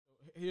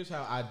here's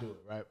how I do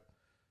it, right?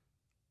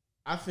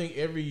 I think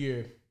every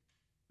year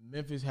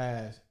Memphis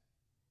has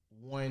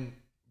one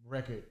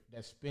record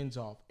that spins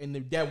off, and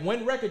that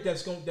one record that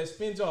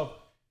spins off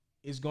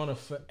is gonna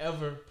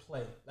forever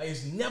play. Like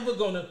it's never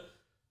gonna.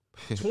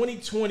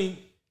 2020,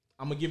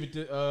 I'm gonna give it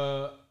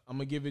to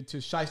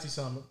Shiesty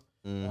Summer.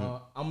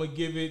 I'm gonna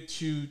give it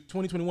to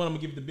 2021. I'm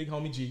gonna give it to Big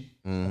Homie G.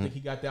 I think he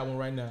got that one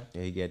right now.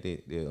 Yeah, he got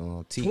that.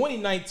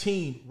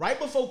 2019, right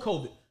before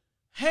COVID,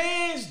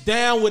 hands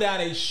down without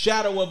a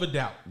shadow of a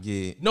doubt.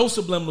 Yeah, no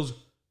Subliminals.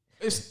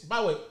 It's,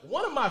 by the way,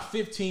 one of my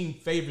 15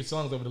 favorite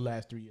songs over the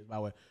last 3 years. By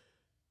the way,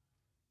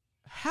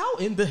 how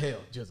in the hell,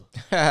 Jizzle?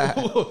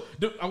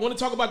 I want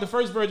to talk about the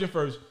first version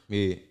first.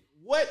 Yeah,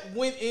 what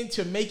went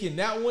into making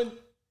that one?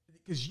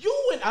 Because you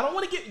went, I don't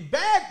want to get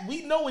back.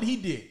 We know what he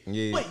did.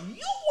 Yeah. But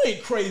you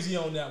went crazy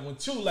on that one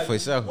too. Like, for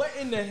sure. What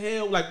in the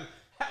hell? Like,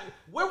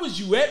 where was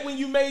you at when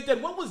you made that?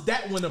 What was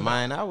that one about?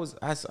 Man, I was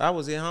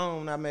at home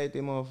when I made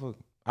that motherfucker.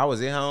 I was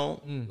at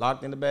home,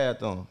 locked in the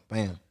bathroom.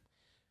 Bam.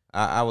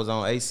 I was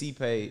on AC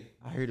page.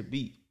 I heard the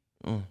beat.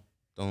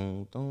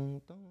 Damn,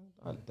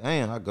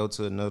 I go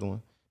to another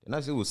one. And I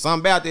said, it was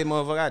something about that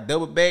motherfucker. I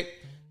double back.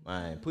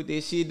 Man, put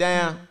that shit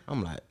down.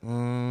 I'm like,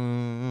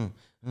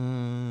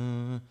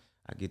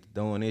 I get to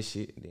doing this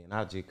shit, and then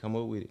I just come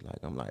up with it. Like,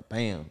 I'm like,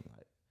 bam.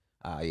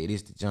 Like, yeah,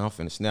 this the jump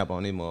finna snap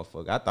on this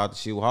motherfucker. I thought the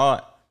shit was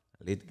hard.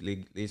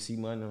 Let's see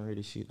money on hear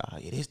this shit.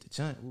 Yeah, this the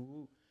jump.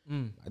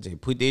 I just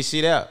put that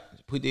shit out.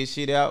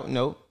 You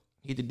know.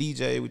 Hit the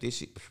DJ with this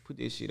shit. Put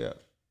this shit out.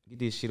 Get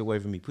this shit away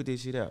from me. Put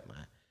this shit out,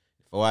 man.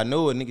 Before I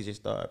know it, niggas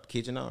just start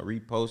catching on,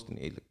 reposting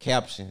it,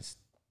 captions,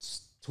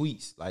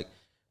 tweets, like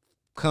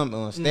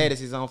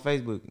statuses on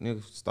Facebook.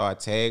 Niggas start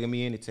tagging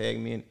me in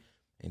it.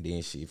 And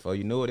then shit, before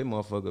you know it, that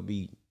motherfucker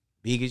be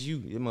big as you.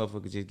 That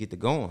motherfucker just get to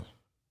going.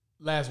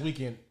 Last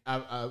weekend,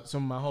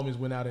 some of my homies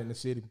went out in the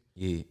city.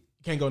 Yeah.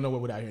 Can't go nowhere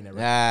without hearing that,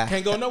 right?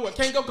 Can't go nowhere.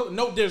 Can't go.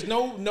 No, there's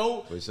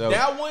no. Sure.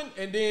 That one,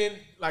 and then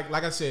like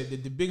I said,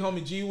 the Big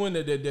Homie G one,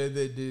 the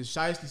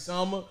Shiesty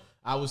Summer.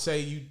 I would say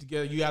you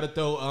got to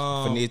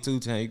throw Finesse 2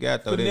 times. You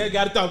got to throw that.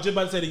 Got to throw. Just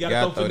about to say, you got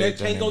to throw Finesse.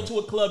 Can't go to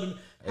a club. And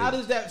how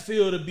does that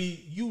feel to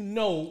be?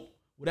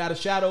 Without a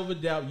shadow of a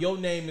doubt, your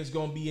name is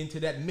gonna be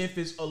into that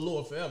Memphis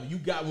allure forever. You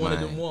got one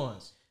of them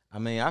ones. I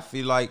mean, I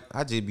feel like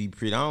I just be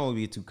pretty. I don't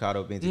be too caught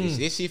up into this.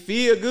 This shit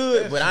feel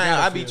good, but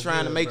I be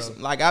trying to make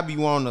some, like I be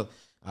wanting to.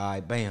 All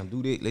right, bam,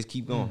 do that. Let's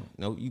keep going.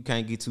 You know, you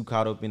can't get too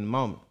caught up in the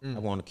moment. I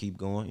want to keep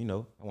going. You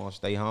know, I want to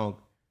stay home.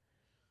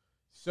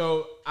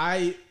 So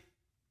I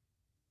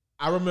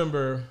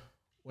remember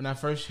when I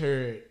first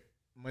heard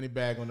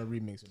Moneybagg on the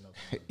remix of No.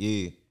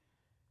 Yeah.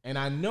 And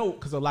I know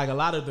because like a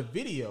lot of the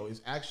video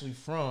is actually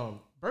from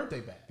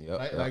Birthday Bag.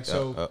 Right?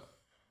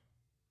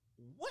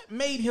 What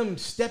made him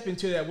step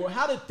into that world?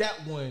 How did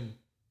that one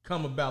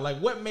come about? Like,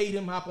 what made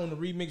him hop on the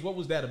remix? What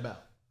was that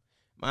about?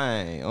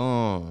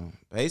 Man,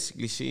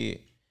 basically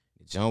shit.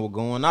 The jump was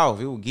going off.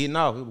 It was getting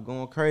off. It was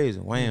going crazy.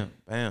 Wham,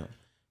 bam.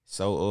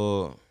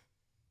 So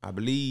I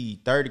believe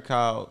 30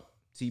 called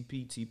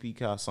TP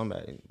called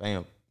somebody.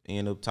 Bam.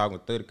 Ended up talking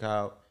with 30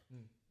 called.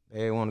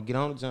 They want to get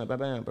on the jump.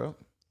 Bam, bro.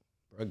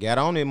 Bro, got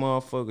on that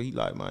motherfucker. He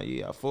like, man,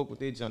 yeah, I fuck with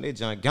that junk. That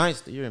junk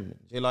gangster, you hear me?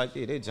 Just like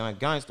that. That junk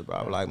gangster, bro.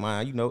 I was like,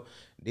 man, you know,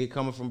 they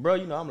coming from, bro,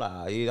 you know, I'm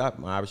like, yeah,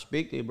 I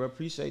respect it, bro.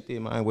 Appreciate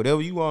that, man.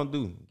 Whatever you want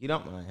to do, get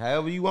up, man.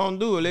 However you want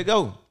to do it, let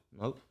go.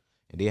 Nope.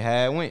 And then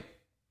how it went.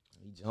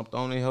 He jumped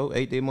on that hoe,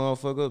 ate that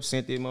motherfucker up,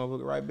 sent that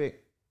motherfucker right back.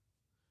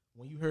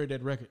 When you heard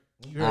that record,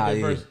 when you heard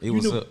that verse, it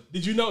was up.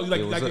 Did you know? Did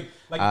you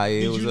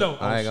know?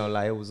 I ain't gonna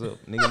lie, it was up.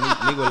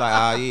 Nigga was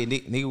like,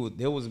 nigga,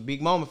 there was a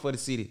big moment for the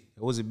city.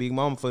 It was a big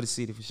moment for the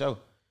city for sure.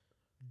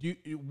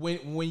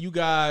 When you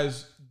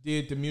guys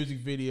did the music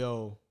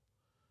video,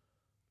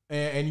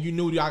 and you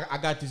knew I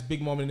got this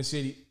big moment in the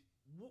city,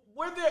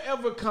 were there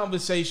ever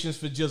conversations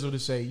for Jizzle to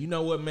say, you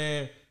know what,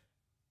 man,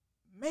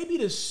 maybe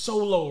the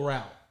solo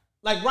route,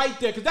 like right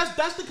there, because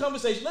that's the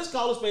conversation. Let's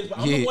call it space, but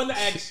I'm the one to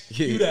ask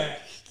you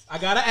that. I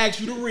gotta ask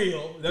you the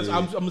real.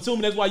 I'm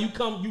assuming that's why you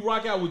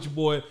rock out with your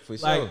boy. For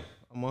sure.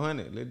 I'm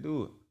 100. Let's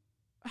do it.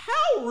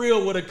 How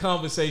real were the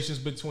conversations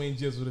between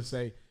Jizzle to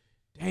say,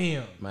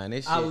 damn, man,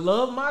 I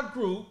love my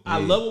group. Yeah. I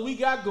love what we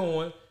got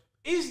going.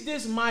 Is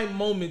this my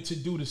moment to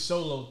do the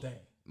solo thing?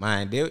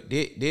 Man,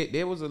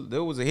 there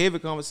was a heavy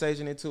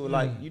conversation into it,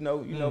 like you know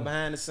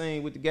behind the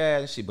scene with the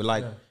guys and shit. But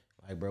like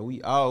bro,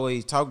 we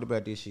always talked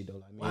about this shit though.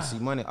 Like, man, see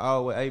money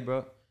always. Hey,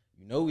 bro,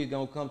 you know it's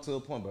gonna come to a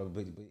point, bro.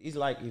 But it's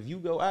like if you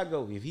go, I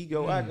go. If he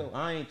go, I go.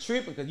 I ain't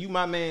tripping because you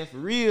my man for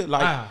real.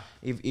 Like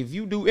if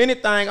you do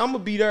anything, I'm gonna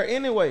be there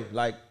anyway.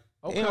 Like.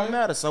 Okay. It don't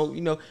matter. So,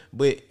 you know,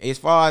 but as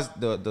far as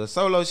the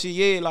solo shit,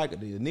 yeah, like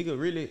the nigga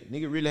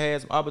really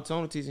has some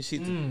opportunities and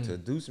shit to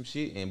do some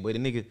shit. But the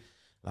nigga,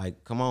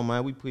 like, come on,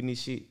 man, we putting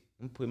this shit,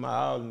 I'm putting my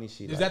all in this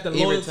shit. Is that the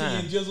loyalty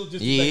in Jizzle?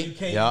 Just like you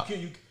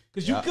can't,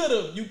 because you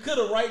could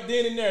have right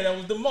then and there. That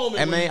was the moment.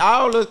 I mean,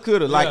 all of us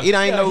could have. Like, it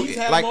ain't no,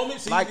 like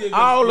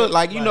all of,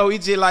 like, you know,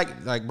 it just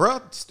like,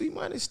 bro,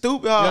 money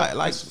stupid hard.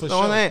 Like, you know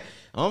what I'm saying?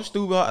 I'm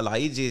stupid hard.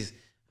 Like, it just,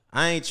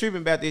 I ain't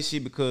tripping about this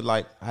shit because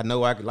like I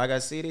know I could, like I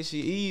said, this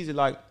shit easy.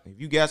 Like if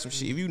you got some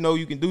shit, if you know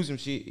you can do some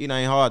shit, it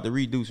ain't hard to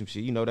redo some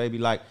shit. You know, they be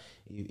like,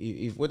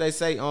 if what they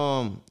say,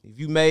 if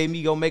you made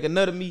me, go make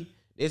another me.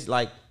 It's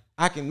like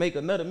I can make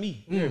another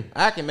me.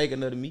 I can make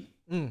another me.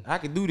 I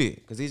can do that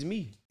because it's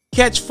me.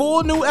 Catch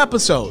full new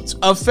episodes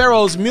of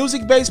FERRO's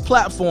music-based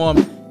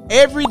platform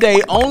every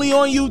day only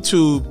on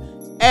YouTube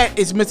at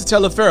It's Mr.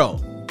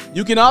 TALIAFERRO.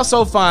 You can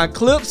also find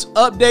clips,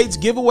 updates,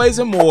 giveaways,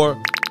 and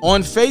more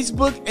on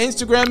Facebook,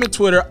 Instagram, and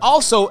Twitter,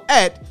 also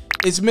at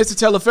It's Mr.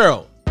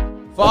 TALIAFERRO.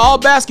 For all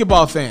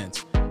basketball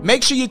fans,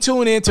 make sure you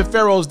tune in to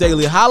FERRO's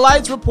daily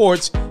highlights,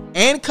 reports,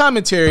 and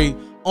commentary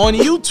on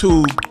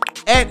YouTube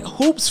at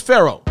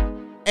FERRO,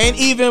 and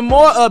even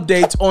more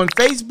updates on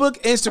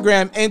Facebook,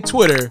 Instagram, and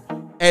Twitter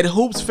at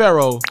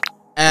FERRO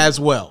as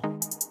well.